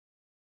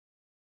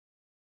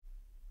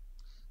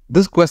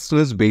This question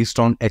is based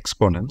on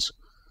exponents,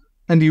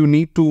 and you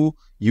need to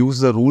use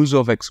the rules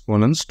of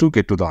exponents to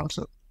get to the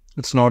answer.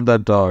 It's not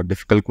that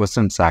difficult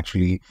question. It's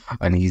actually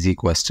an easy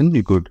question.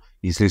 You could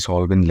easily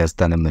solve in less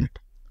than a minute.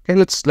 Okay,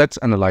 let's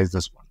analyze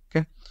this one.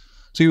 Okay,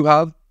 so you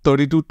have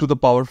 32 to the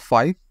power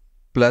 5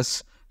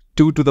 plus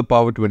 2 to the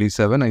power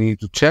 27. I need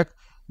to check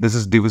this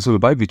is divisible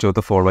by which of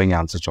the following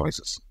answer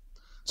choices.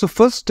 So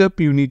first step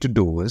you need to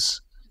do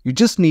is you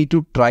just need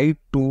to try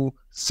to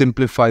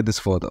simplify this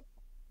further.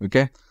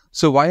 Okay,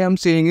 so why I'm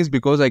saying is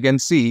because I can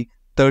see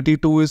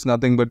 32 is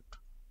nothing but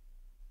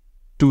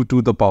 2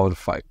 to the power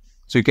 5.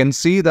 So you can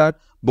see that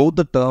both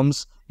the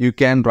terms you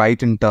can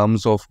write in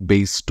terms of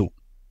base 2.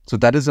 So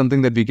that is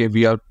something that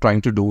we are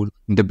trying to do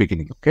in the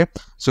beginning. Okay,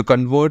 so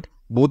convert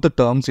both the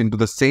terms into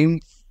the same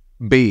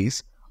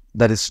base,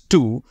 that is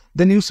 2,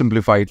 then you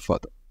simplify it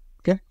further.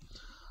 Okay,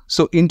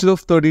 so instead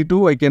of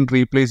 32 I can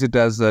replace it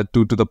as 2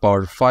 to the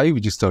power 5,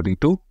 which is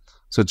 32.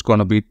 So it's going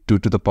to be 2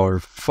 to the power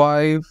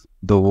 5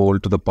 the whole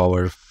to the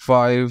power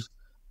 5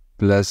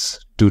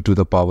 plus 2 to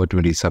the power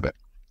 27.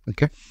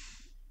 Okay,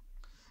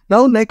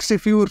 now next,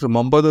 if you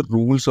remember the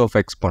rules of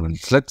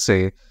exponents, let's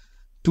say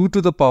 2 to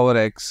the power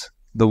x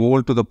the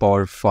whole to the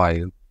power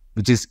 5,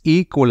 which is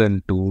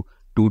equivalent to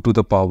 2 to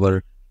the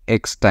power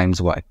x times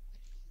y.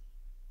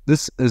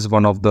 This is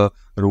one of the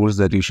rules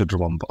that you should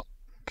remember.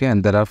 Okay,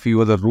 and there are a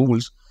few other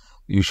rules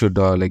you should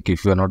like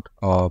if you are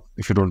not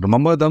if you don't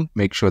remember them,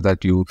 make sure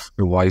that you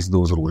revise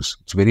those rules.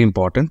 It's very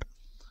important.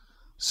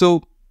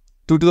 So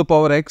 2 to the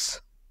power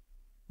x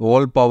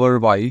whole power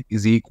y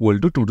is equal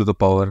to 2 to the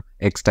power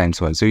x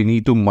times y. So you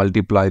need to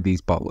multiply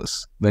these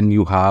powers when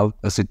you have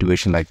a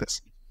situation like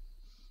this.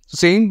 So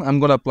same, I'm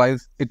going to apply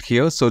it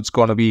here. So it's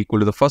going to be equal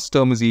to the first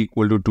term is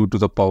equal to 2 to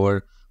the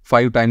power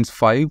 5 times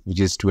 5, which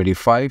is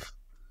 25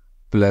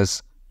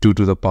 plus 2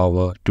 to the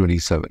power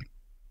 27.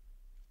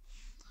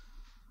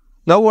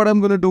 Now what I'm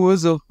going to do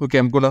is, okay,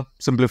 I'm going to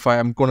simplify.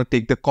 I'm going to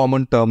take the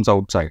common terms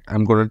outside.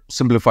 I'm going to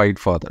simplify it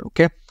further.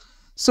 Okay,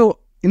 so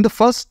in the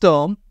first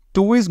term,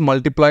 2 is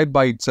multiplied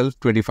by itself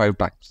 25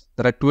 times.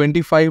 There are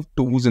 25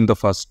 2's in the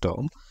first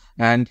term.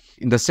 And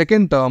in the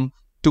second term,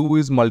 2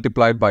 is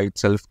multiplied by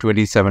itself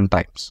 27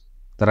 times.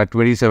 There are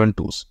 27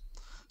 2's.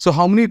 So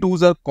how many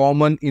 2's are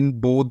common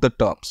in both the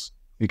terms?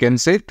 You can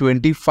say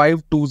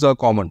 25 2's are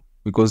common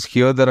because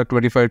here there are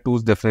 25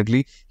 2's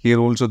definitely. Here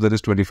also there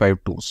is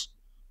 25 2's.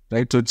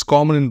 Right? So it's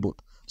common in both.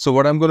 So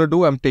what I'm going to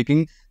do, I'm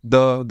taking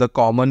the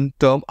common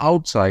term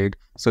outside.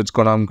 So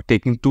I'm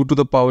taking 2 to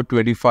the power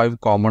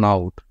 25 common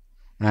out.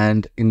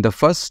 And in the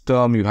first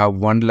term, you have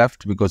 1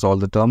 left because all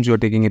the terms you are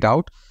taking it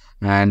out.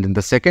 And in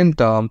the second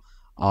term,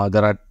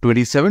 there are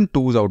 27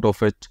 2's out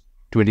of it.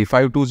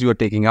 25 2's you are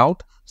taking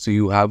out. So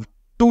you have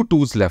 2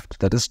 2's left.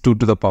 That is 2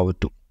 to the power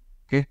 2.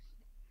 Okay.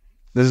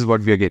 This is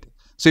what we are getting.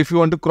 So if you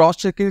want to cross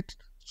check it,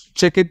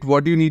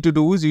 what you need to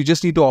do is you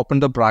just need to open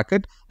the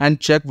bracket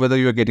and check whether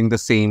you are getting the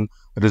same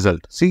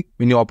result. See,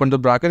 when you open the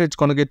bracket, it's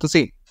going to get the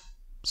same.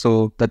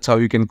 So that's how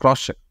you can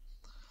cross check.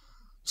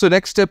 So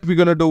next step we're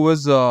going to do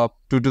is 2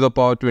 to the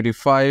power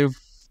 25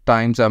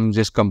 times, I'm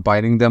just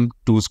combining them.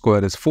 2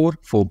 square is 4,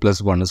 4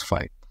 plus 1 is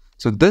 5.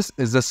 So this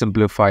is the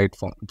simplified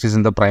form, which is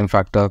in the prime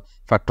factor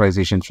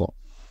factorization form.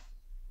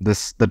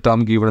 The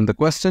term given in the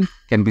question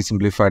can be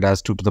simplified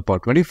as 2 to the power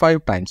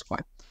 25 times 5.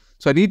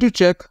 So I need to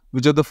check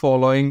which of the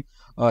following,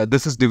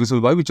 this is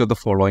divisible by which of the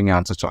following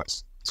answer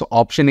choice. So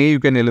option A you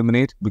can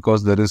eliminate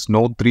because there is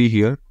no 3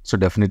 here. So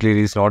definitely it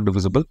is not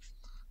divisible.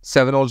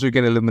 7 also you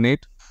can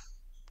eliminate.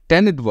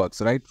 10 it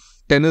works, right?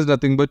 10 is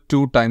nothing but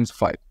 2 times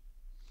 5.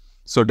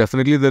 So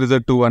definitely there is a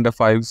 2 and a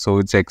 5. So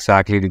it's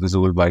exactly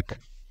divisible by 10.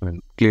 I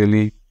mean,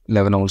 clearly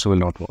 11 also will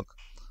not work.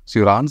 So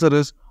your answer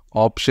is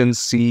option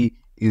C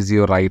is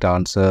your right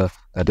answer.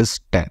 That is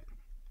 10.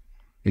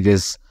 It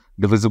is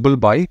divisible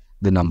by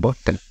the number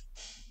 10.